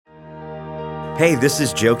Hey, this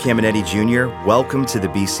is Joe Caminetti Jr. Welcome to the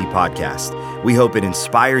BC Podcast. We hope it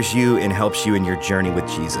inspires you and helps you in your journey with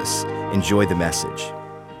Jesus. Enjoy the message.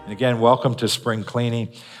 And again, welcome to spring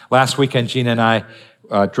cleaning. Last weekend, Gina and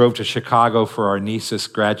I drove to Chicago for our niece's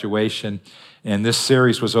graduation, and this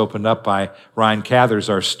series was opened up by Ryan Cathers,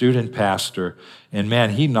 our student pastor. And man,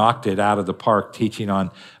 he knocked it out of the park teaching on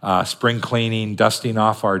spring cleaning, dusting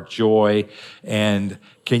off our joy. And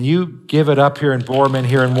can you give it up here in Boardman,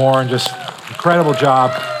 here in Warren? Just incredible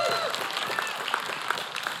job.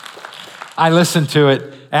 I listened to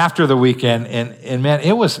it after the weekend, and man,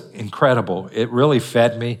 it was incredible. It really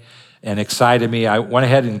fed me and excited me. I went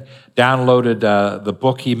ahead and downloaded the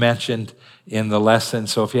book he mentioned in the lesson.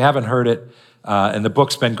 So if you haven't heard it, and the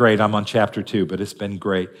book's been great. I'm on chapter 2, but it's been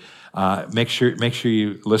great. Make sure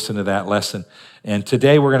you listen to that lesson. And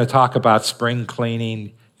today we're going to talk about spring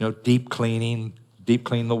cleaning, deep clean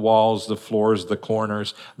the walls, the floors, the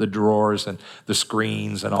corners, the drawers, and the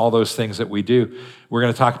screens, and all those things that we do. We're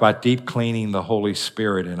going to talk about deep cleaning the Holy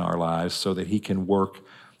Spirit in our lives so that he can work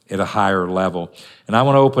at a higher level. And I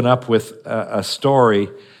want to open up with a story.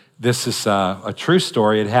 This is a true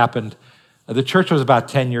story. It happened. The church was about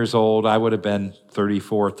 10 years old. I would have been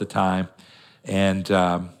 34 at the time. And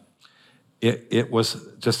it was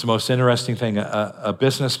just the most interesting thing. A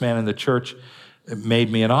businessman in the church made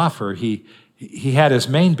me an offer. He had his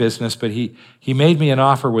main business, but he made me an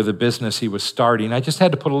offer with a business he was starting. I just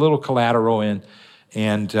had to put a little collateral in,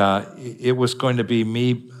 and it was going to be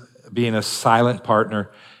me being a silent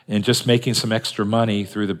partner and just making some extra money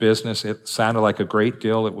through the business. It sounded like a great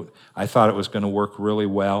deal. I thought it was going to work really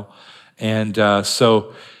well. And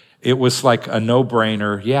so it was like a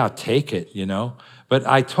no-brainer. Yeah, take it, But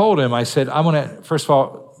I told him, I said, I want to, first of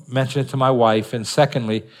all, mention it to my wife, and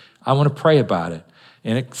secondly, I want to pray about it.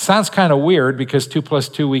 And it sounds kind of weird because 2 +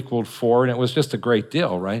 2 = 4, and it was just a great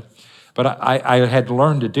deal, right? But I had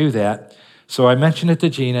learned to do that. So I mentioned it to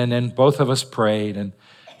Gina, and then both of us prayed.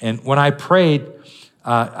 And when I prayed,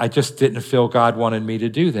 I just didn't feel God wanted me to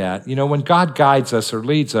do that. When God guides us or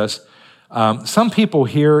leads us, some people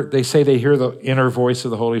say they hear the inner voice of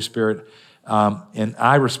the Holy Spirit, and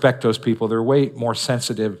I respect those people. They're way more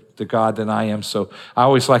sensitive to God than I am, so I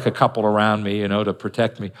always like a couple around me, to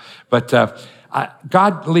protect me. But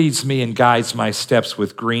God leads me and guides my steps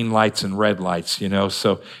with green lights and red lights,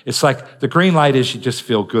 So it's like the green light is you just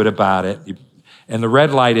feel good about it. And the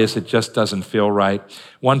red light is it just doesn't feel right.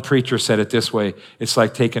 One preacher said it this way: it's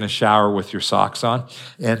like taking a shower with your socks on.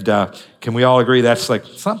 And can we all agree that's like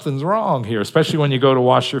something's wrong here, especially when you go to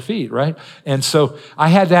wash your feet, right? And so I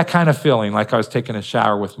had that kind of feeling, like I was taking a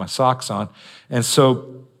shower with my socks on. And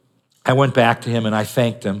so I went back to him and I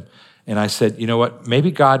thanked him. And I said, you know what, maybe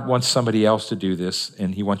God wants somebody else to do this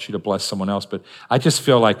and he wants you to bless someone else, but I just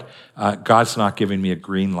feel like God's not giving me a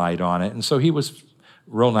green light on it. And so he was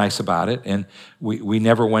real nice about it, and we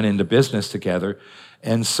never went into business together.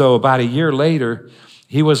 And so about a year later,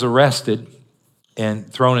 he was arrested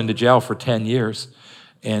and thrown into jail for 10 years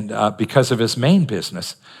and because of his main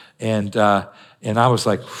business. And I was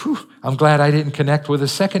like, whew, I'm glad I didn't connect with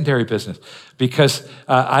his secondary business, because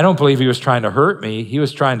I don't believe he was trying to hurt me. He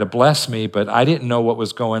was trying to bless me, but I didn't know what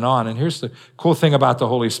was going on. And here's the cool thing about the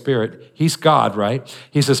Holy Spirit. He's God, right?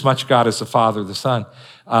 He's as much God as the Father, the Son.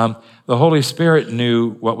 The Holy Spirit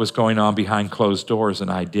knew what was going on behind closed doors,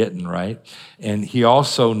 and I didn't, right? And he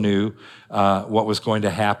also knew what was going to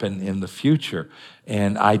happen in the future,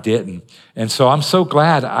 and I didn't. And so I'm so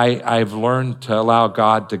glad I've learned to allow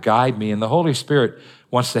God to guide me, and the Holy Spirit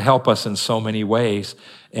wants to help us in so many ways.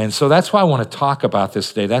 And so that's why I want to talk about this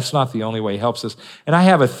today. That's not the only way he helps us. And I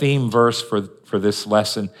have a theme verse for this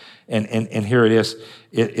lesson, and here it is.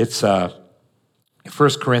 It's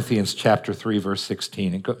 1 Corinthians chapter 3, verse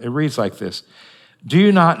 16. It reads like this: do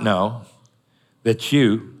you not know that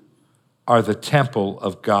you are the temple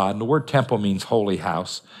of God? And the word temple means holy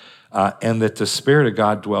house. And that the Spirit of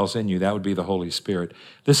God dwells in you. That would be the Holy Spirit.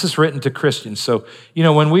 This is written to Christians. So,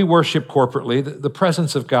 when we worship corporately, the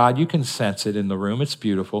presence of God, you can sense it in the room. It's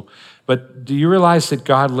beautiful. But do you realize that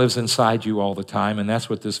God lives inside you all the time? And that's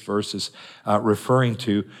what this verse is referring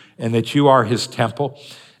to, and that you are his temple.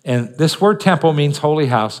 And this word temple means holy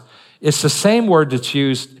house. It's the same word that's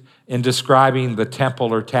used in describing the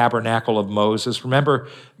temple or tabernacle of Moses. Remember,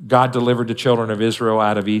 God delivered the children of Israel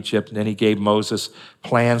out of Egypt, and then he gave Moses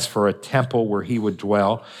plans for a temple where he would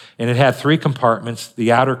dwell. And it had 3 compartments: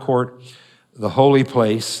 the outer court, the holy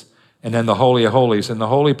place, and then the Holy of Holies. And the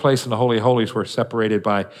holy place and the Holy of Holies were separated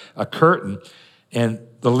by a curtain. And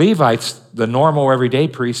the Levites, the normal everyday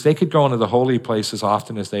priests, they could go into the holy place as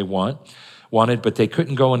often as they want. wanted, but they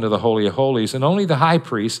couldn't go into the Holy of Holies. And only the high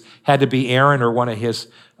priest, had to be Aaron or one of his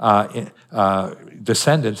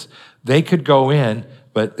descendants. They could go in,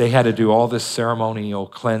 but they had to do all this ceremonial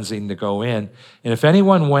cleansing to go in. And if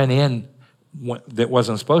anyone went in that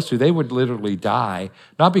wasn't supposed to, they would literally die,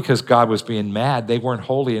 not because God was being mad. They weren't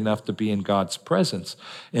holy enough to be in God's presence.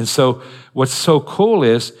 And so what's so cool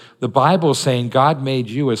is the Bible is saying God made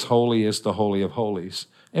you as holy as the Holy of Holies.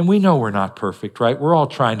 And we know we're not perfect, right? We're all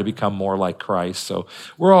trying to become more like Christ. So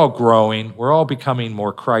we're all growing. We're all becoming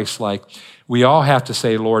more Christ-like. We all have to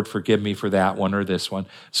say, Lord, forgive me for that one or this one,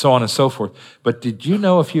 so on and so forth. But did you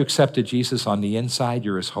know if you accepted Jesus on the inside,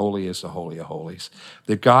 you're as holy as the Holy of Holies?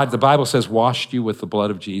 That God, the Bible says, washed you with the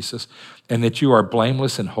blood of Jesus, and that you are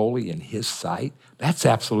blameless and holy in his sight? That's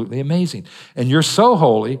absolutely amazing. And you're so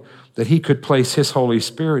holy that he could place his Holy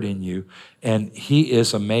Spirit in you, and he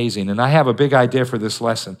is amazing. And I have a big idea for this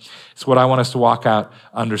lesson. It's what I want us to walk out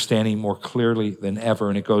understanding more clearly than ever,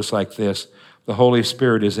 and it goes like this. The Holy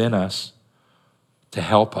Spirit is in us to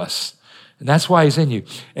help us. And that's why he's in you.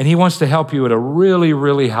 And he wants to help you at a really,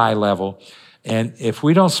 really high level. And if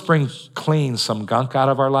we don't spring clean some gunk out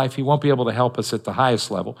of our life, he won't be able to help us at the highest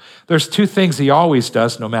level. There's two things he always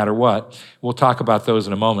does, no matter what. We'll talk about those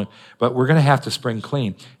in a moment. But we're going to have to spring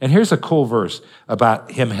clean. And here's a cool verse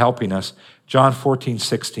about him helping us. John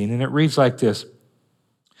 14:16. And it reads like this.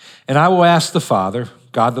 And I will ask the Father,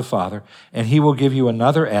 God the Father, and he will give you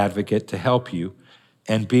another advocate to help you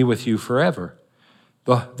and be with you forever.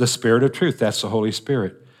 The Spirit of truth, that's the Holy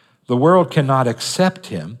Spirit. The world cannot accept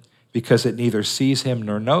him because it neither sees him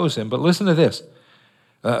nor knows him. But listen to this.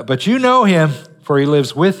 But you know him, for he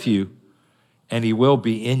lives with you, and he will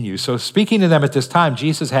be in you. So speaking to them at this time,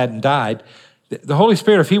 Jesus hadn't died. The Holy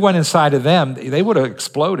Spirit, if he went inside of them, they would have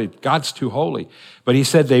exploded. God's too holy. But he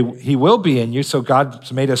said he will be in you, so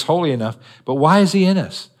God's made us holy enough. But why is he in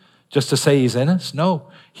us? Just to say he's in us? No,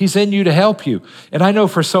 he's in you to help you. And I know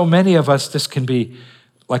for so many of us, this can be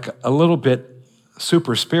like a little bit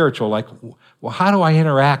super spiritual, like, well, how do I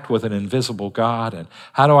interact with an invisible God? And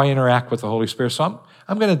how do I interact with the Holy Spirit? So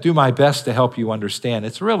I'm going to do my best to help you understand.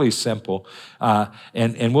 It's really simple.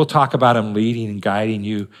 And we'll talk about him leading and guiding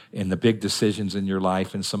you in the big decisions in your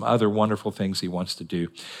life and some other wonderful things he wants to do.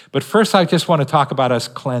 But first, I just want to talk about us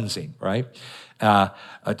cleansing, right?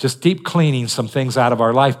 Just deep cleaning some things out of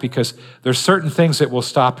our life, because there's certain things that will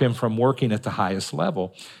stop him from working at the highest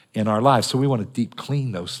level in our lives. So we want to deep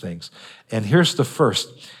clean those things. And here's the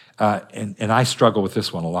first, and I struggle with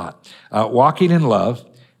this one a lot. Walking in love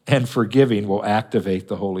and forgiving will activate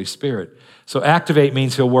the Holy Spirit. So activate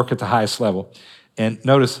means he'll work at the highest level. And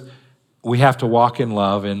notice, we have to walk in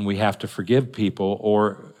love and we have to forgive people,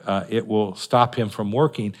 or it will stop him from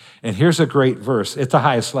working. And here's a great verse at the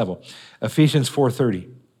highest level. Ephesians 4:30.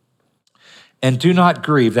 And do not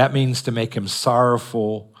grieve. That means to make him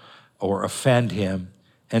sorrowful or offend him.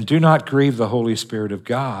 And do not grieve the Holy Spirit of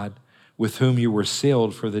God, with whom you were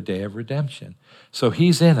sealed for the day of redemption. So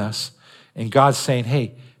he's in us, and God's saying,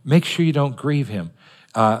 hey, make sure you don't grieve him.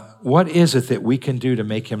 What is it that we can do to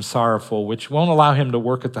make him sorrowful, which won't allow him to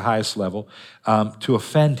work at the highest level, to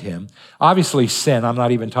offend him? Obviously, sin, I'm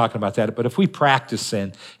not even talking about that, but if we practice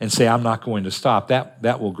sin and say, I'm not going to stop,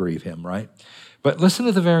 that will grieve him, right? But listen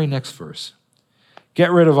to the very next verse. Get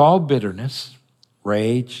rid of all bitterness,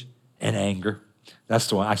 rage, and anger. That's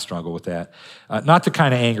the one, I struggle with that. Not the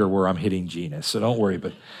kind of anger where I'm hitting Gina, so don't worry,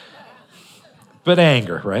 but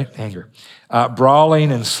anger, right? Anger.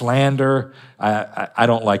 Brawling and slander. I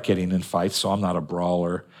don't like getting in fights, so I'm not a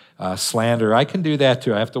brawler. Slander, I can do that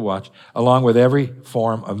too. I have to watch. Along with every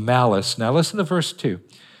form of malice. Now listen to verse 2.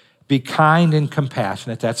 Be kind and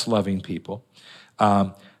compassionate, that's loving people,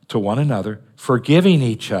 to one another, forgiving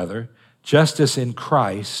each other, just as in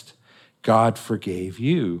Christ God forgave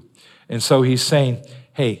you. And so he's saying,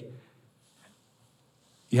 hey,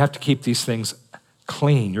 you have to keep these things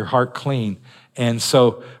clean, your heart clean. And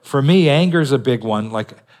so for me, anger is a big one.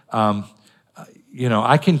 Like,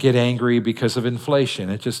 I can get angry because of inflation.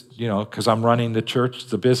 It just, because I'm running the church,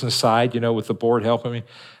 the business side, with the board helping me.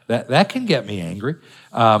 That can get me angry,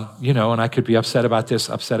 and I could be upset about this,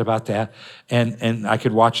 upset about that, and I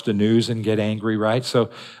could watch the news and get angry, right? So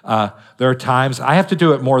there are times, I have to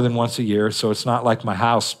do it more than once a year, so it's not like my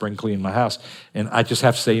house, spring cleaning my house, and I just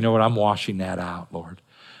have to say, you know what, I'm washing that out, Lord.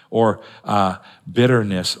 Or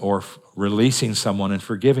bitterness, or releasing someone and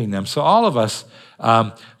forgiving them. So all of us,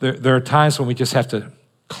 there are times when we just have to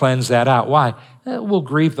cleanse that out. Why? We'll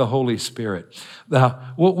grieve the Holy Spirit.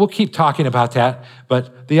 Now, we'll keep talking about that,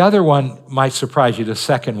 but the other one might surprise you, the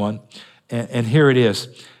second one, and here it is.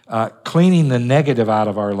 Cleaning the negative out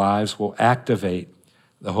of our lives will activate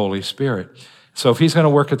the Holy Spirit. So if he's going to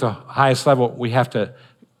work at the highest level, we have to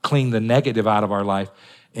clean the negative out of our life.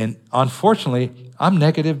 And unfortunately, I'm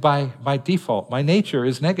negative by default. My nature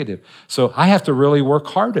is negative. So I have to really work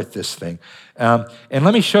hard at this thing. And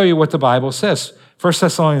let me show you what the Bible says. 1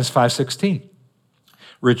 Thessalonians 5:16.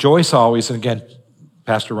 Rejoice always. And again,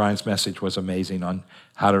 Pastor Ryan's message was amazing on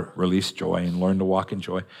how to release joy and learn to walk in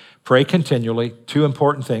joy. Pray continually. 2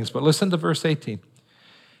 important things. But listen to verse 18.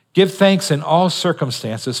 Give thanks in all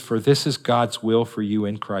circumstances, for this is God's will for you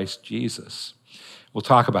in Christ Jesus. We'll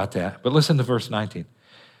talk about that. But listen to verse 19.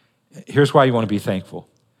 Here's why you want to be thankful.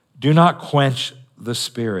 Do not quench the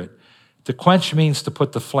Spirit. To quench means to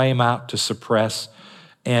put the flame out, to suppress.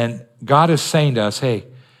 And God is saying to us, hey,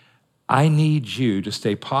 I need you to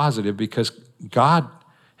stay positive because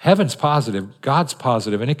heaven's positive, God's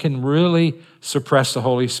positive, and it can really suppress the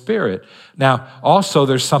Holy Spirit. Now, also,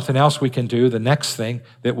 there's something else we can do, the next thing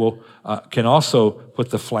that can also put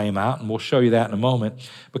the flame out, and we'll show you that in a moment.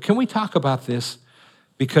 But can we talk about this?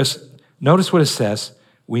 Because notice what it says.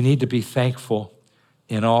 We need to be thankful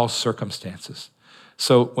in all circumstances.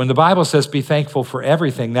 So when the Bible says be thankful for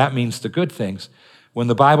everything, that means the good things. When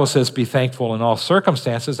the Bible says be thankful in all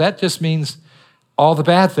circumstances, that just means all the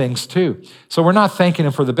bad things too. So we're not thanking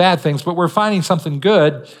him for the bad things, but we're finding something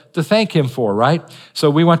good to thank him for, right? So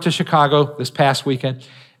we went to Chicago this past weekend,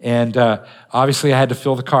 and obviously I had to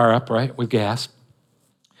fill the car up, right, with gas.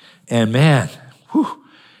 And man,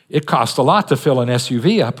 it cost a lot to fill an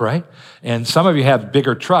SUV up, right? And some of you have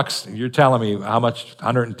bigger trucks. You're telling me how much,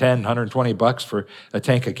 110, 120 bucks for a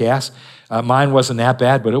tank of gas. Mine wasn't that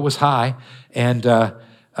bad, but it was high. And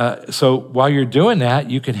so while you're doing that,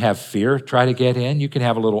 you can have fear try to get in. You can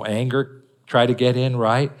have a little anger try to get in,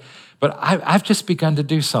 right? But I've just begun to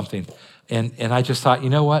do something. And I just thought, you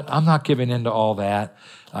know what? I'm not giving in to all that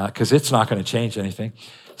because it's not going to change anything.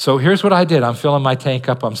 So here's what I did. I'm filling my tank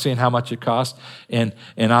up. I'm seeing how much it costs. And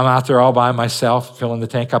I'm out there all by myself, filling the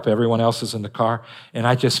tank up. Everyone else is in the car. And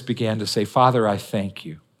I just began to say, Father, I thank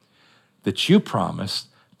you that you promised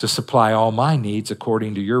to supply all my needs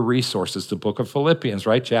according to your resources. The book of Philippians,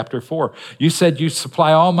 right? Chapter 4. You said you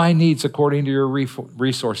supply all my needs according to your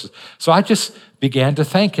resources. So I just began to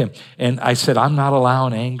thank him. And I said, I'm not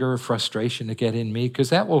allowing anger or frustration to get in me because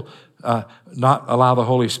that will not allow the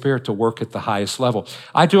Holy Spirit to work at the highest level.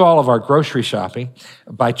 I do all of our grocery shopping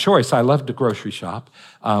by choice. I love to grocery shop.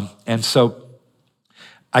 And so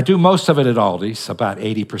I do most of it at Aldi's, about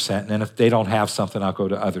 80%. And then if they don't have something, I'll go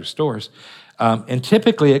to other stores. And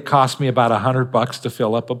typically it costs me about $100 to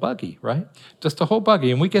fill up a buggy, right? Just a whole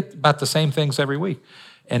buggy. And we get about the same things every week.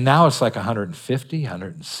 And now it's like 150,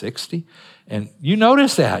 160. And you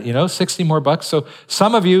notice that, 60 more bucks. So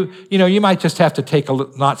some of you, you might just have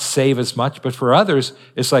to not save as much, but for others,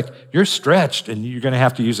 it's like you're stretched and you're going to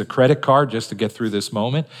have to use a credit card just to get through this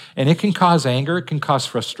moment. And it can cause anger. It can cause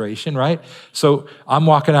frustration, right? So I'm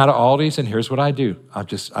walking out of Aldi's and here's what I do.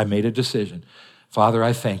 I made a decision. Father,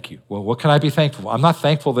 I thank you. Well, what can I be thankful for? I'm not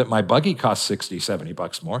thankful that my buggy costs 60, 70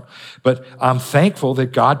 bucks more, but I'm thankful that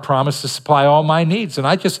God promised to supply all my needs. And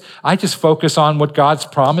I just focus on what God's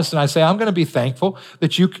promised, and I say, I'm going to be thankful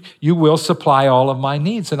that you will supply all of my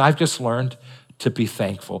needs. And I've just learned to be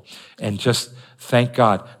thankful and just thank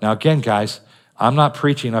God. Now, again, guys, I'm not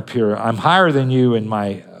preaching up here. I'm higher than you in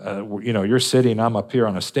my, you're sitting, I'm up here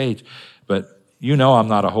on a stage, but I'm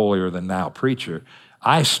not a holier than thou preacher.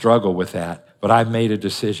 I struggle with that. But I've made a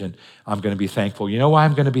decision. I'm going to be thankful. You know why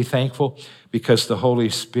I'm going to be thankful? Because the Holy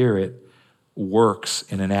Spirit works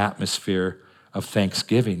in an atmosphere of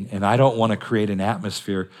thanksgiving. And I don't want to create an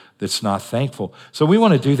atmosphere that's not thankful. So we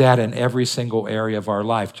want to do that in every single area of our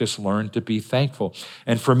life. Just learn to be thankful.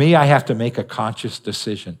 And for me, I have to make a conscious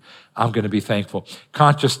decision. I'm going to be thankful.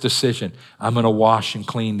 Conscious decision. I'm going to wash and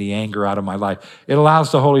clean the anger out of my life. It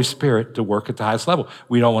allows the Holy Spirit to work at the highest level.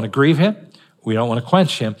 We don't want to grieve him. We don't want to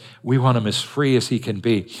quench him. We want him as free as he can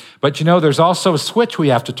be. But there's also a switch we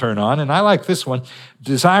have to turn on, and I like this one.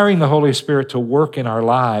 Desiring the Holy Spirit to work in our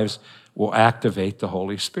lives will activate the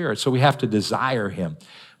Holy Spirit. So we have to desire him.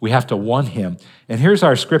 We have to want him. And here's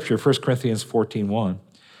our scripture, 1 Corinthians 14:1.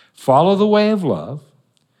 Follow the way of love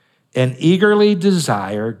and eagerly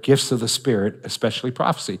desire gifts of the Spirit, especially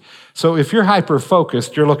prophecy. So if you're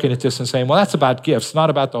hyper-focused, you're looking at this and saying, well, that's about gifts, not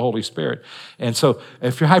about the Holy Spirit. And so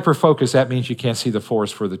if you're hyper-focused, that means you can't see the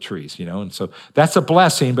forest for the trees, And so that's a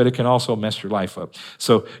blessing, but it can also mess your life up.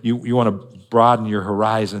 So you want to broaden your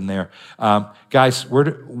horizon there. Guys, where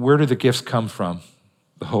do the gifts come from?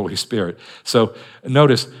 the Holy Spirit. So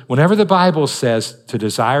notice, whenever the Bible says to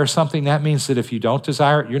desire something, that means that if you don't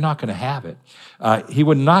desire it, you're not going to have it. He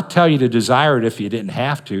would not tell you to desire it if you didn't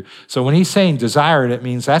have to. So when he's saying desire it, it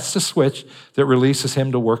means that's the switch that releases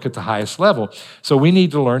him to work at the highest level. So we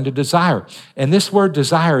need to learn to desire. And this word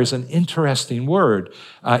desire is an interesting word.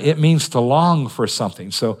 It means to long for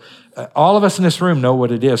something. So all of us in this room know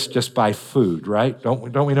what it is just by food, right?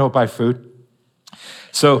 Don't we know it by food?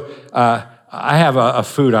 So I have a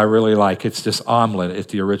food I really like. It's this omelet at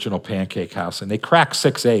the Original Pancake House, and they crack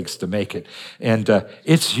 6 eggs to make it, and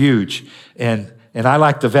it's huge. And I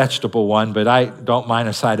like the vegetable one, but I don't mind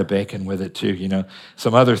a side of bacon with it too.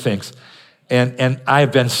 Some other things. And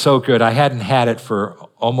I've been so good. I hadn't had it for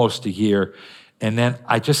almost a year, and then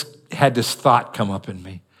I just had this thought come up in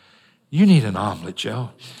me. You need an omelet, Joe.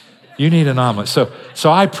 You need an omelet. So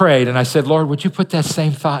I prayed, and I said, Lord, would you put that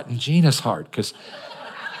same thought in Gina's heart? Because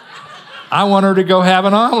I want her to go have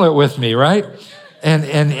an omelet with me, right?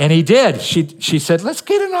 And he did. She said, let's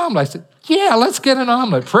get an omelet. I said, yeah, let's get an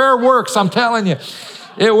omelet. Prayer works, I'm telling you.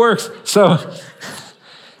 It works.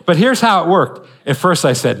 But here's how it worked. At first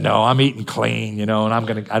I said, no, I'm eating clean, and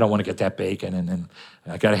I don't want to get that bacon, and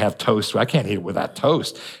I got to have toast. I can't eat it without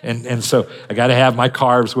toast. And so I got to have my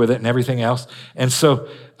carbs with it and everything else. And so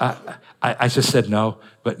I just said no,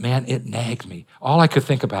 but man, it nagged me. All I could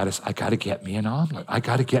think about is, I got to get me an omelet. I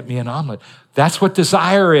got to get me an omelet. That's what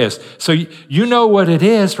desire is. So you know what it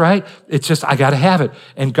is, right? It's just, I got to have it.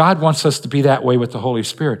 And God wants us to be that way with the Holy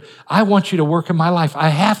Spirit. I want you to work in my life. I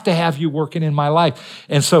have to have you working in my life.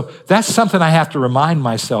 And so that's something I have to remind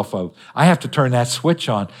myself of. I have to turn that switch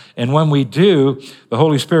on. And when we do, the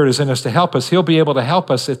Holy Spirit is in us to help us. He'll be able to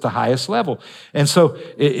help us at the highest level. And so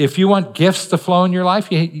if you want gifts to flow in your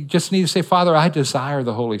life, you just need to say, Father, I desire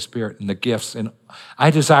the Holy Spirit and the gifts, and I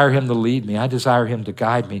desire him to lead me. I desire him to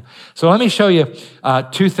guide me. So let me show you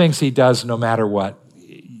 2 things he does no matter what.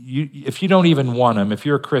 If you don't even want him, if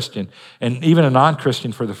you're a Christian, and even a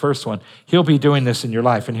non-Christian for the first one, he'll be doing this in your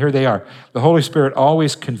life. And here they are. The Holy Spirit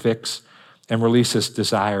always convicts and releases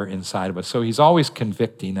desire inside of us. So he's always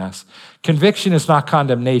convicting us. Conviction is not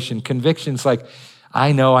condemnation. Conviction's like,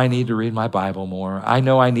 I know I need to read my Bible more. I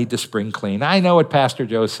know I need to spring clean. I know what Pastor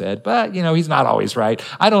Joe said, but he's not always right.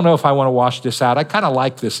 I don't know if I want to wash this out. I kind of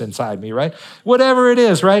like this inside me, right? Whatever it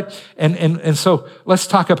is, right? And so let's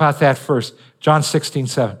talk about that first. John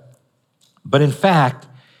 16:7. But in fact,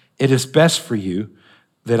 it is best for you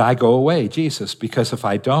that I go away, Jesus, because if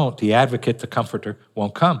I don't, the advocate, the comforter,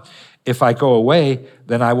 won't come. If I go away,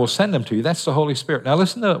 then I will send them to you. That's the Holy Spirit. Now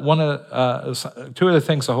listen to 2 of the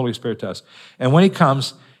things the Holy Spirit does. And when he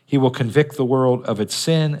comes, he will convict the world of its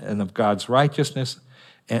sin and of God's righteousness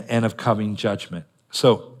and of coming judgment.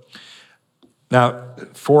 So now,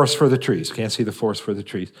 forest for the trees. Can't see the forest for the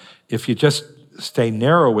trees. If you just stay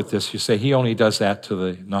narrow with this, you say he only does that to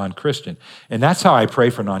the non-Christian. And that's how I pray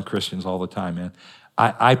for non-Christians all the time, man.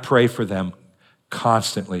 I pray for them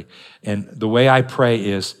constantly. And the way I pray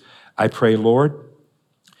is, I pray, Lord,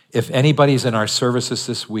 if anybody's in our services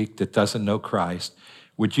this week that doesn't know Christ,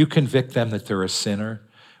 would you convict them that they're a sinner?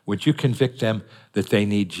 Would you convict them that they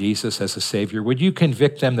need Jesus as a Savior? Would you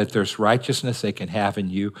convict them that there's righteousness they can have in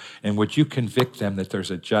you? And would you convict them that there's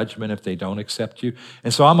a judgment if they don't accept you?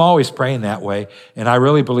 And so I'm always praying that way. And I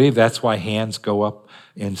really believe that's why hands go up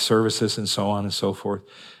in services and so on and so forth.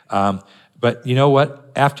 But you know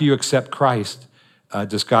what? After you accept Christ,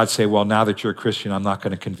 does God say, well, now that you're a Christian, I'm not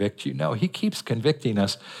going to convict you? No, he keeps convicting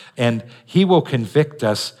us, and he will convict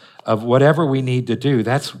us of whatever we need to do.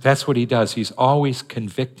 That's what he does. He's always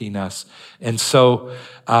convicting us. And so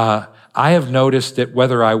I have noticed that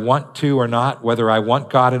whether I want to or not, whether I want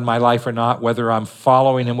God in my life or not, whether I'm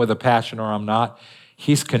following him with a passion or I'm not,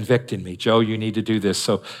 he's convicting me. Joe, you need to do this.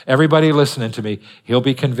 So everybody listening to me, he'll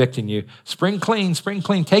be convicting you. Spring clean, spring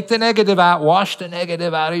clean. Take the negative out. Wash the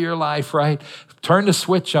negative out of your life, right? Turn the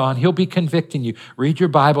switch on. He'll be convicting you. Read your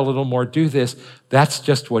Bible a little more. Do this. That's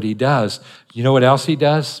just what he does. You know what else he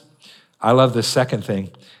does? I love the second thing.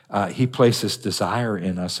 He places desire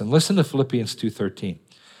in us. And listen to Philippians 2:13.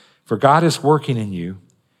 For God is working in you,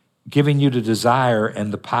 giving you the desire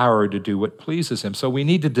and the power to do what pleases him. So we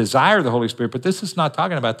need to desire the Holy Spirit, but this is not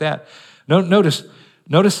talking about that. Notice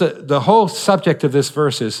that the whole subject of this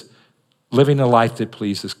verse is living a life that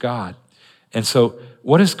pleases God. And so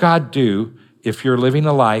what does God do if you're living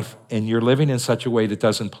a life and you're living in such a way that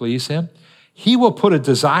doesn't please him? He will put a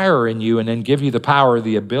desire in you and then give you the power,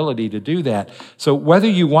 the ability to do that. So whether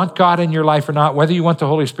you want God in your life or not, whether you want the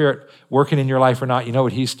Holy Spirit working in your life or not, you know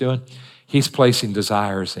what he's doing? He's placing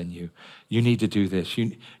desires in you. You need to do this.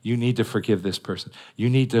 You need to forgive this person. You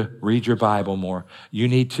need to read your Bible more. You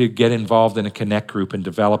need to get involved in a connect group and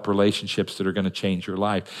develop relationships that are going to change your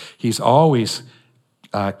life. He's always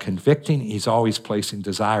convicting. He's always placing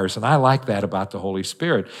desires. And I like that about the Holy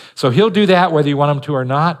Spirit. So he'll do that whether you want him to or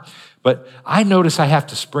not. But I notice I have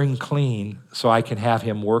to spring clean so I can have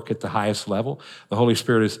him work at the highest level. The Holy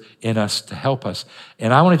Spirit is in us to help us.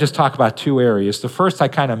 And I want to just talk about two areas. The first I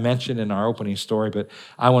kind of mentioned in our opening story, but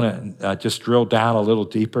I want to just drill down a little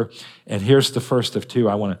deeper. And here's the first of two.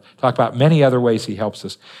 I want to talk about many other ways he helps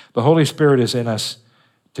us. The Holy Spirit is in us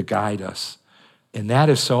to guide us. And that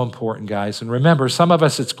is so important, guys. And remember, some of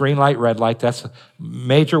us, it's green light, red light. That's a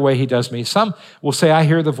major way he does me. Some will say, I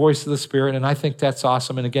hear the voice of the Spirit, and I think that's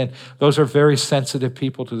awesome. And again, those are very sensitive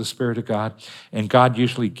people to the Spirit of God, and God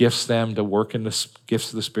usually gifts them to work in the gifts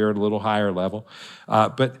of the Spirit a little higher level.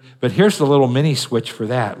 But here's the little mini switch for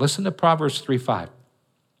that. Listen to Proverbs 3:5.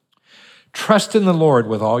 Trust in the Lord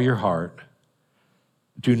with all your heart.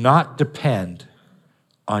 Do not depend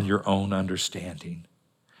on your own understanding.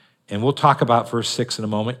 And we'll talk about verse 6 in a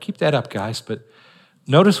moment. Keep that up, guys. But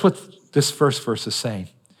notice what this first verse is saying.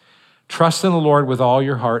 Trust in the Lord with all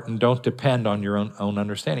your heart and don't depend on your own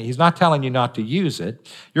understanding. He's not telling you not to use it.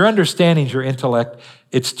 Your understanding is your intellect.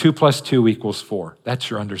 It's 2 + 2 = 4. That's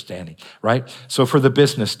your understanding, right? So for the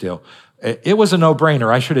business deal, it was a no-brainer.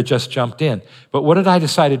 I should have just jumped in. But what did I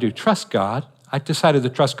decide to do? Trust God. I decided to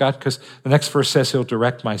trust God because the next verse says he'll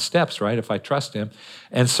direct my steps, right, if I trust him.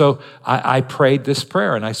 And so I prayed this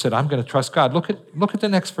prayer, and I said, I'm going to trust God. Look at the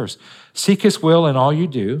next verse. Seek his will in all you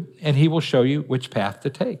do, and he will show you which path to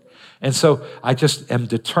take. And so I just am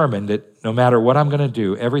determined that no matter what I'm going to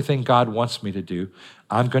do, everything God wants me to do,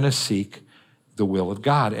 I'm going to seek the will of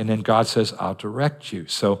God. And then God says, I'll direct you.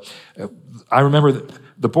 So I remember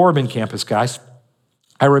the Boardman campus, guys.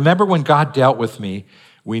 I remember when God dealt with me,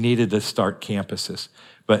 we needed to start campuses.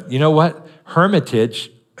 But you know what?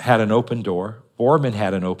 Hermitage had an open door. Boardman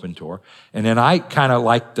had an open door. And then I kind of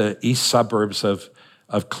liked the east suburbs of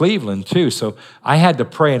Cleveland too. So I had to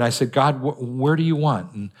pray, and I said, God, where do you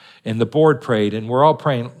want? And the board prayed, and we're all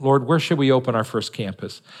praying, Lord, where should we open our first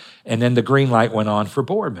campus? And then the green light went on for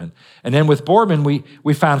Boardman. And then with Boardman,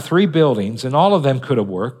 we found 3 buildings, and all of them could have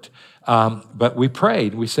worked. But we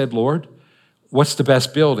prayed. We said, Lord, what's the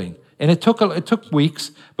best building? And it took weeks,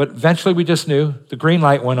 but eventually we just knew. The green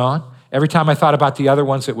light went on. Every time I thought about the other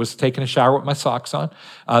ones, it was taking a shower with my socks on.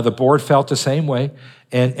 The board felt the same way.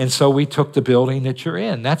 And so we took the building that you're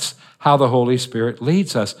in. That's how the Holy Spirit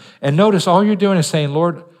leads us. And notice all you're doing is saying,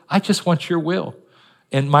 Lord, I just want your will.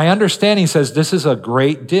 And my understanding says this is a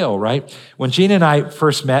great deal, right? When Gina and I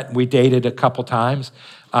first met, we dated a couple times.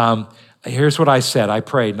 Here's what I said. I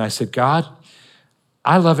prayed, and I said, God,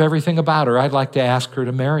 I love everything about her. I'd like to ask her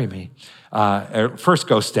to marry me. First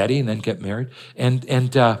go steady and then get married.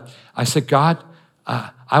 And I said, God,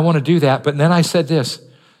 I want to do that. But then I said this,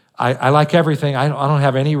 I like everything. I don't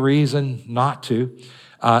have any reason not to.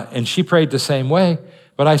 And she prayed the same way.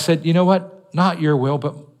 But I said, you know what? Not your will,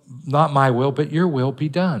 but not my will, but your will be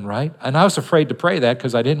done, right? And I was afraid to pray that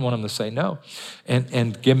because I didn't want him to say no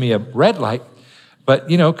and give me a red light. But,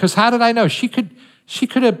 because how did I know? She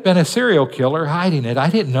could have been a serial killer hiding it. I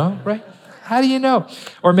didn't know, right? How do you know?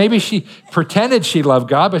 Or maybe she pretended she loved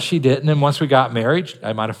God, but she didn't. And once we got married,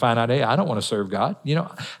 I might have found out, hey, I don't want to serve God.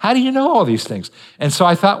 How do you know all these things? And so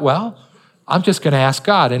I thought, well, I'm just going to ask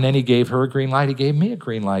God. And then he gave her a green light. He gave me a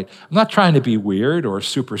green light. I'm not trying to be weird or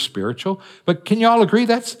super spiritual, but can you all agree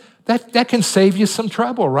that can save you some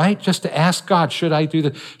trouble, right? Just to ask God, should I do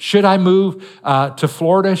that? Should I move to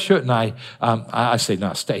Florida? Shouldn't I? I say,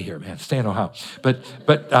 no, stay here, man. Stay in Ohio. But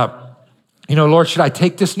Lord, should I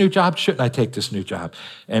take this new job? Shouldn't I take this new job?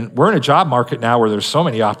 And we're in a job market now where there's so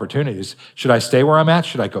many opportunities. Should I stay where I'm at?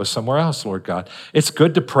 Should I go somewhere else, Lord God? It's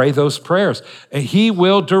good to pray those prayers. And he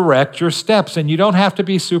will direct your steps, and you don't have to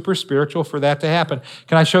be super spiritual for that to happen.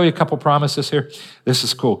 Can I show you a couple promises here? This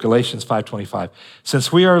is cool. Galatians 5:25.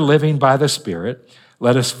 Since we are living by the Spirit,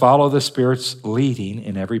 let us follow the Spirit's leading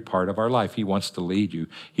in every part of our life. He wants to lead you.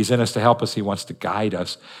 He's in us to help us. He wants to guide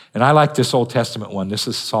us. And I like this Old Testament one. This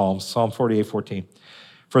is Psalm 48:14.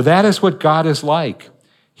 For that is what God is like.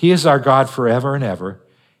 He is our God forever and ever.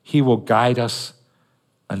 He will guide us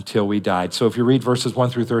until we die. So if you read verses 1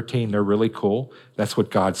 through 13, they're really cool. That's what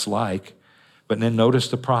God's like. But then notice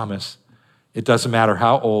the promise. It doesn't matter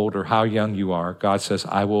how old or how young you are. God says,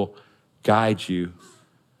 I will guide you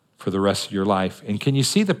for the rest of your life. And can you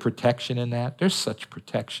see the protection in that? There's such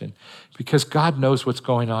protection because God knows what's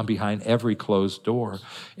going on behind every closed door.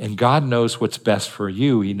 And God knows what's best for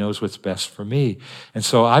you. He knows what's best for me. And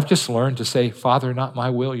so I've just learned to say, Father, not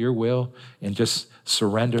my will, your will, and just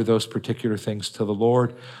surrender those particular things to the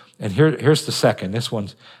Lord. And here's the second. This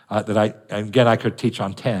one's I could teach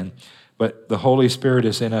on 10, but the Holy Spirit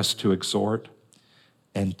is in us to exhort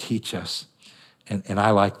and teach us. And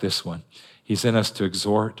I like this one. He's in us to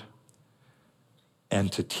exhort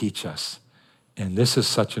and to teach us. And this is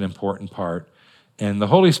such an important part. And the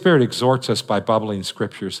Holy Spirit exhorts us by bubbling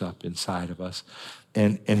scriptures up inside of us.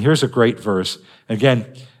 And here's a great verse.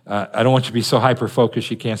 Again, I don't want you to be so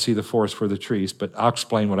hyper-focused you can't see the forest for the trees, but I'll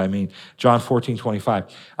explain what I mean. John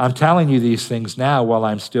 14:25. I'm telling you these things now while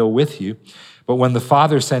I'm still with you, but when the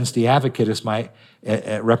Father sends the advocate as my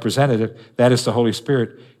representative, that is the Holy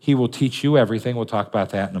Spirit, he will teach you everything. We'll talk about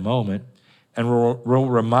that in a moment. And will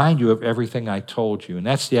remind you of everything I told you. And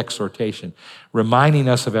that's the exhortation, reminding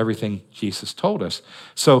us of everything Jesus told us.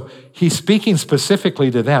 So he's speaking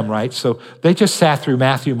specifically to them, right? So they just sat through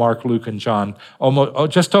Matthew, Mark, Luke, and John,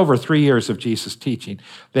 just over 3 years of Jesus teaching.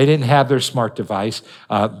 They didn't have their smart device.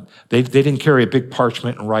 They didn't carry a big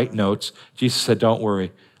parchment and write notes. Jesus said, don't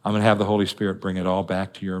worry. I'm going to have the Holy Spirit bring it all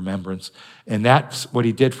back to your remembrance. And that's what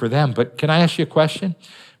he did for them. But can I ask you a question?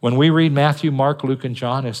 When we read Matthew, Mark, Luke, and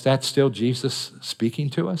John, is that still Jesus speaking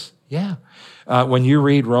to us? Yeah. When you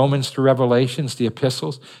read Romans through Revelations, the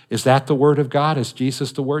epistles, is that the Word of God? Is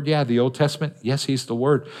Jesus the Word? Yeah. The Old Testament? Yes, he's the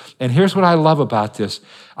Word. And here's what I love about this.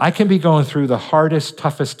 I can be going through the hardest,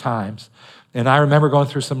 toughest times. And I remember going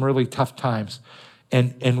through some really tough times.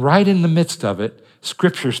 And right in the midst of it,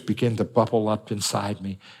 scriptures begin to bubble up inside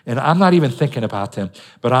me. And I'm not even thinking about them,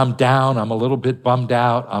 but I'm down, I'm a little bit bummed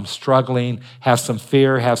out, I'm struggling, have some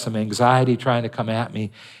fear, have some anxiety trying to come at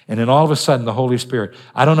me. And then all of a sudden, the Holy Spirit,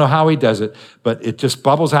 I don't know how he does it, but it just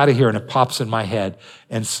bubbles out of here and it pops in my head.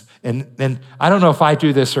 And I don't know if I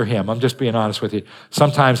do this or him, I'm just being honest with you.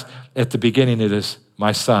 Sometimes at the beginning it is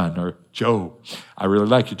my son or Joe. I really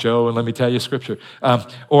like you, Joe, and let me tell you scripture.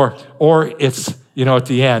 Or it's, at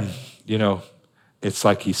the end, it's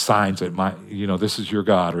like he signs it, this is your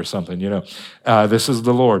God or something, this is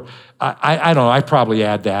the Lord. I don't know, I probably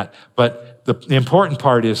add that, but the important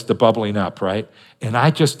part is the bubbling up, right? And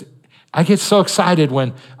I get so excited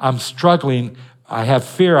when I'm struggling. I have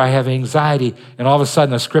fear, I have anxiety, and all of a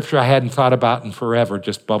sudden a scripture I hadn't thought about in forever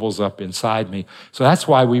just bubbles up inside me. So that's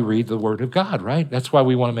why we read the Word of God, right? That's why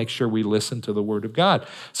we want to make sure we listen to the Word of God.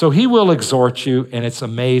 So he will exhort you, and it's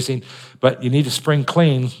amazing, but you need to spring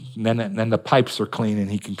clean, and then the pipes are clean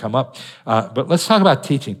and he can come up. But let's talk about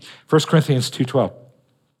teaching. 1 Corinthians 2:12.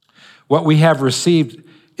 What we have received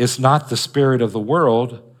is not the spirit of the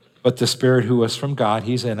world, but the Spirit who is from God.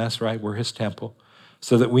 He's in us, right? We're his temple.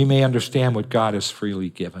 So that we may understand what God has freely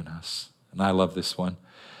given us. And I love this one.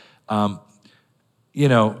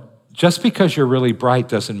 Just because you're really bright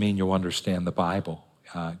doesn't mean you'll understand the Bible.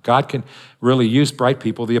 God can really use bright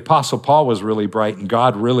people. The Apostle Paul was really bright, and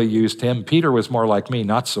God really used him. Peter was more like me,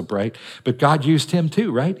 not so bright, but God used him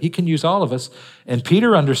too, right? He can use all of us. And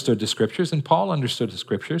Peter understood the scriptures, and Paul understood the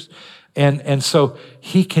scriptures. And so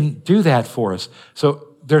he can do that for us. So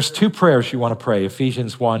there's two prayers you want to pray,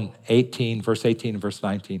 Ephesians 1:18, verse 18 and verse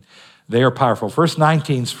 19. They are powerful. Verse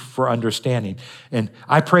 19 is for understanding. And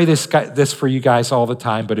I pray this for you guys all the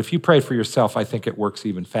time, but if you pray for yourself, I think it works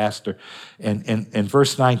even faster. And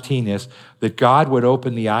verse 19 is that God would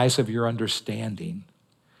open the eyes of your understanding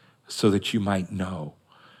so that you might know.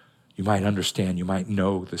 You might understand, you might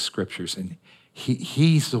know the scriptures. And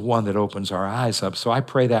He's the one that opens our eyes up. So I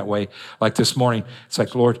pray that way. Like this morning, it's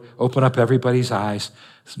like, Lord, open up everybody's eyes.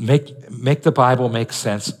 Make the Bible make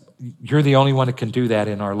sense. You're the only one that can do that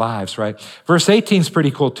in our lives, right? Verse 18 is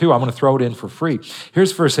pretty cool too. I'm going to throw it in for free.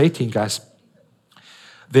 Here's verse 18, guys.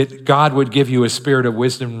 That God would give you a spirit of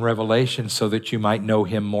wisdom and revelation so that you might know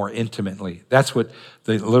him more intimately. That's what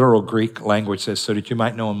the literal Greek language says, so that you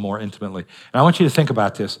might know him more intimately. And I want you to think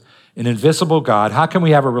about this. An invisible God, how can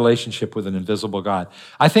we have a relationship with an invisible God?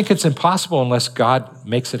 I think it's impossible unless God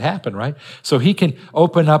makes it happen, right? So he can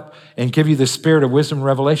open up and give you the spirit of wisdom and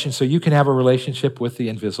revelation so you can have a relationship with the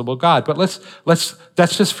invisible God. But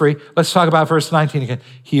that's just free. Let's talk about verse 19 again.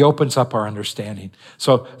 He opens up our understanding.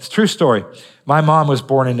 So it's a true story. My mom was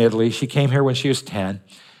born in Italy. She came here when she was 10,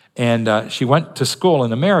 and she went to school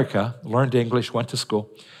in America, learned English, went to school.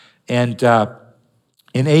 And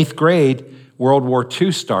in 8th grade, World War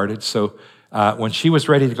II started, so when she was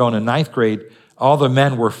ready to go into 9th grade, all the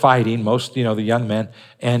men were fighting, most, the young men,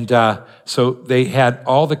 and so they had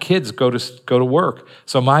all the kids go to work.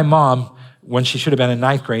 So my mom when she should have been in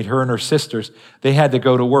ninth grade, her and her sisters, they had to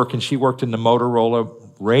go to work, and she worked in the Motorola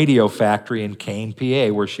radio factory in Kane,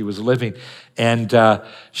 PA, where she was living, and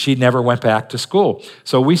she never went back to school.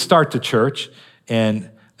 So we start the church, and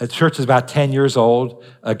the church is about 10 years old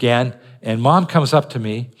again, and Mom comes up to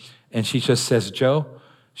me, and she just says, Joe,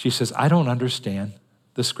 she says, I don't understand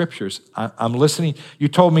the scriptures. I'm listening. You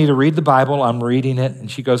told me to read the Bible. I'm reading it.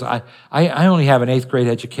 And she goes, I only have an 8th grade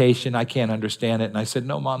education. I can't understand it. And I said,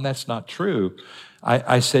 no, Mom, that's not true.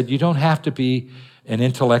 I said, you don't have to be an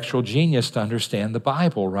intellectual genius to understand the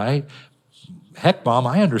Bible, right? Heck, Mom,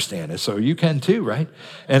 I understand it, so you can too, right?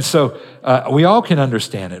 And so we all can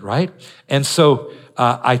understand it, right? And so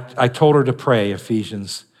I told her to pray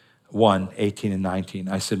Ephesians 1, 18 and 19.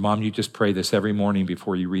 I said, Mom, you just pray this every morning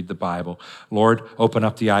before you read the Bible. Lord, open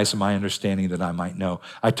up the eyes of my understanding that I might know.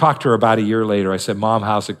 I talked to her about a year later. I said, Mom,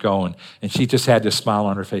 how's it going? And she just had this smile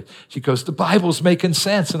on her face. She goes, the Bible's making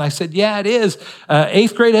sense. And I said, yeah, it is.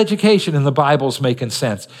 8th grade education and the Bible's making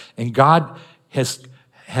sense. And God has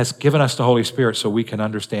given us the Holy Spirit so we can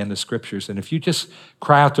understand the scriptures. And if you just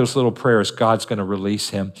cry out those little prayers, God's going to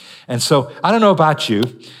release him. And so I don't know about you,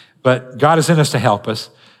 but God is in us to help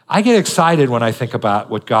us. I get excited when I think about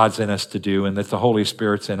what God's in us to do and that the Holy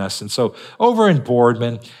Spirit's in us. And so over in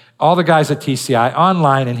Boardman, all the guys at TCI,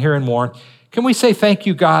 online and here in Warren, can we say thank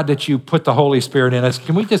you, God, that you put the Holy Spirit in us?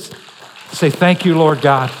 Can we just say thank you, Lord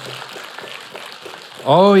God?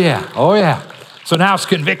 Oh, yeah. Oh, yeah. So now it's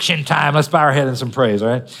conviction time. Let's bow our head in some praise, all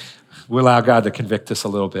right? We allow God to convict us a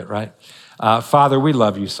little bit, right? Father, we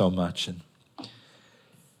love you so much. And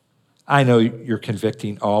I know you're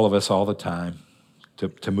convicting all of us all the time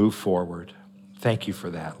to move forward. Thank you for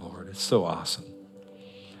that, Lord. It's so awesome.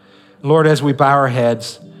 Lord, as we bow our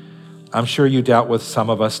heads, I'm sure you dealt with some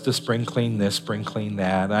of us to spring clean this, spring clean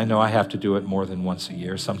that. I know I have to do it more than once a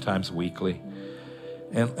year, sometimes weekly.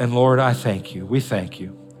 And Lord, I thank you. We thank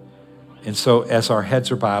you. And so as our heads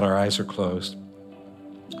are bowed, our eyes are closed,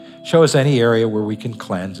 show us any area where we can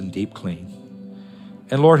cleanse and deep clean.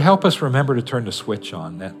 And Lord, help us remember to turn the switch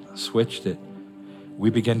on, that switch that we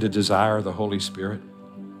begin to desire the Holy Spirit.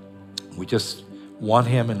 We just want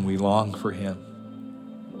him and we long for him.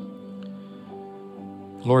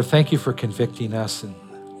 Lord, thank you for convicting us. And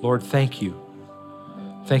Lord, thank you.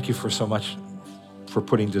 Thank you for so much for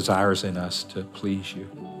putting desires in us to please you.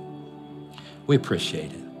 We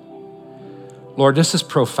appreciate it. Lord, this is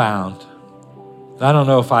profound. I don't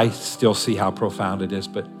know if I still see how profound it is,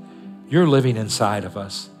 but you're living inside of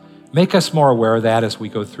us. Make us more aware of that as we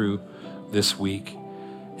go through this week.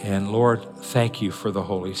 And Lord, thank you for the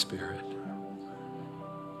Holy Spirit.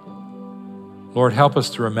 Lord, help us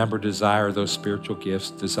to remember, desire those spiritual gifts,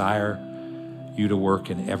 desire you to work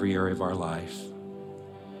in every area of our life.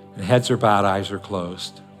 And heads are bowed, eyes are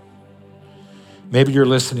closed. Maybe you're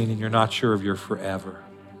listening and you're not sure of your forever.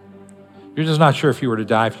 You're just not sure if you were to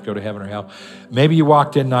die, if you go to heaven or hell. Maybe you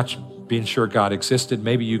walked in not being sure God existed.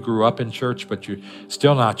 Maybe you grew up in church, but you're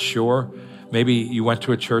still not sure. Maybe you went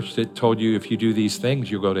to a church that told you if you do these things,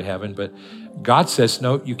 you'll go to heaven. But God says,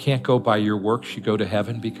 no, you can't go by your works. You go to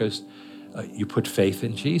heaven because you put faith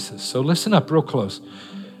in Jesus. So listen up real close.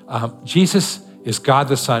 Jesus is God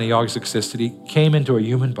the Son. He always existed. He came into a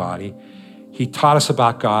human body. He taught us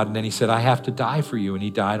about God, and then he said, I have to die for you. And he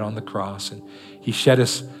died on the cross. And he shed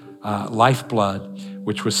his lifeblood,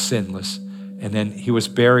 which was sinless. And then he was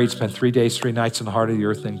buried, spent 3 days, 3 nights in the heart of the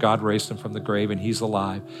earth. And God raised him from the grave, and he's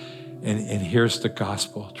alive. And here's the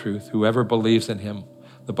gospel truth. Whoever believes in him,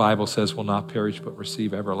 the Bible says, will not perish but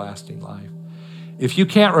receive everlasting life. If you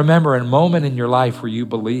can't remember a moment in your life where you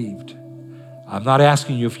believed, I'm not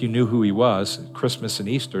asking you if you knew who he was. Christmas and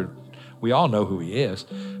Easter, we all know who he is.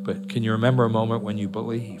 But can you remember a moment when you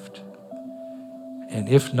believed? And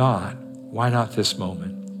if not, why not this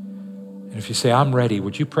moment? And if you say, I'm ready,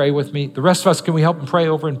 would you pray with me? The rest of us, can we help them pray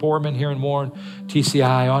over in Boardman, here in Warren,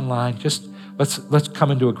 TCI, online? Just let's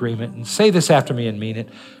come into agreement and say this after me and mean it.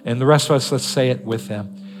 And the rest of us, let's say it with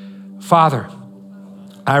them. Father,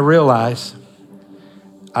 I realize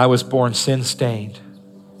I was born sin-stained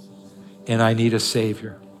and I need a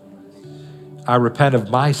Savior. I repent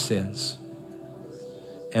of my sins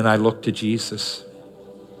and I look to Jesus.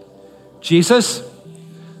 Jesus,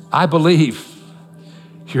 I believe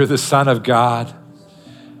you're the Son of God.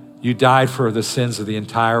 You died for the sins of the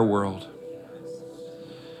entire world.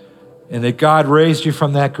 And that God raised you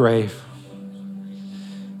from that grave.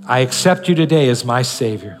 I accept you today as my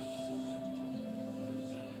Savior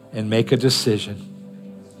and make a decision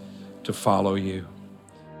to follow you.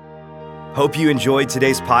 Hope you enjoyed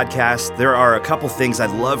today's podcast. There are a couple things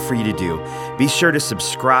I'd love for you to do. Be sure to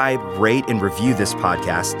subscribe, rate, and review this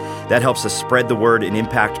podcast. That helps us spread the word and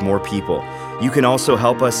impact more people. You can also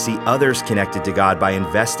help us see others connected to God by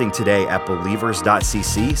investing today at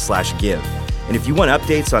believers.cc/give. And if you want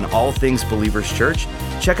updates on all things Believers Church,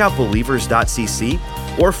 check out believers.cc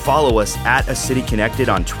or follow us at A City Connected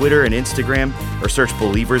on Twitter and Instagram, or search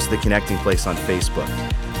Believers the Connecting Place on Facebook.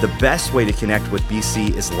 The best way to connect with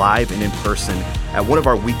BC is live and in person at one of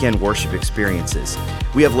our weekend worship experiences.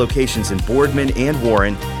 We have locations in Boardman and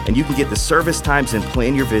Warren, and you can get the service times and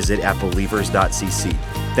plan your visit at believers.cc.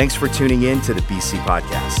 Thanks for tuning in to the BC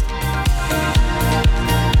Podcast.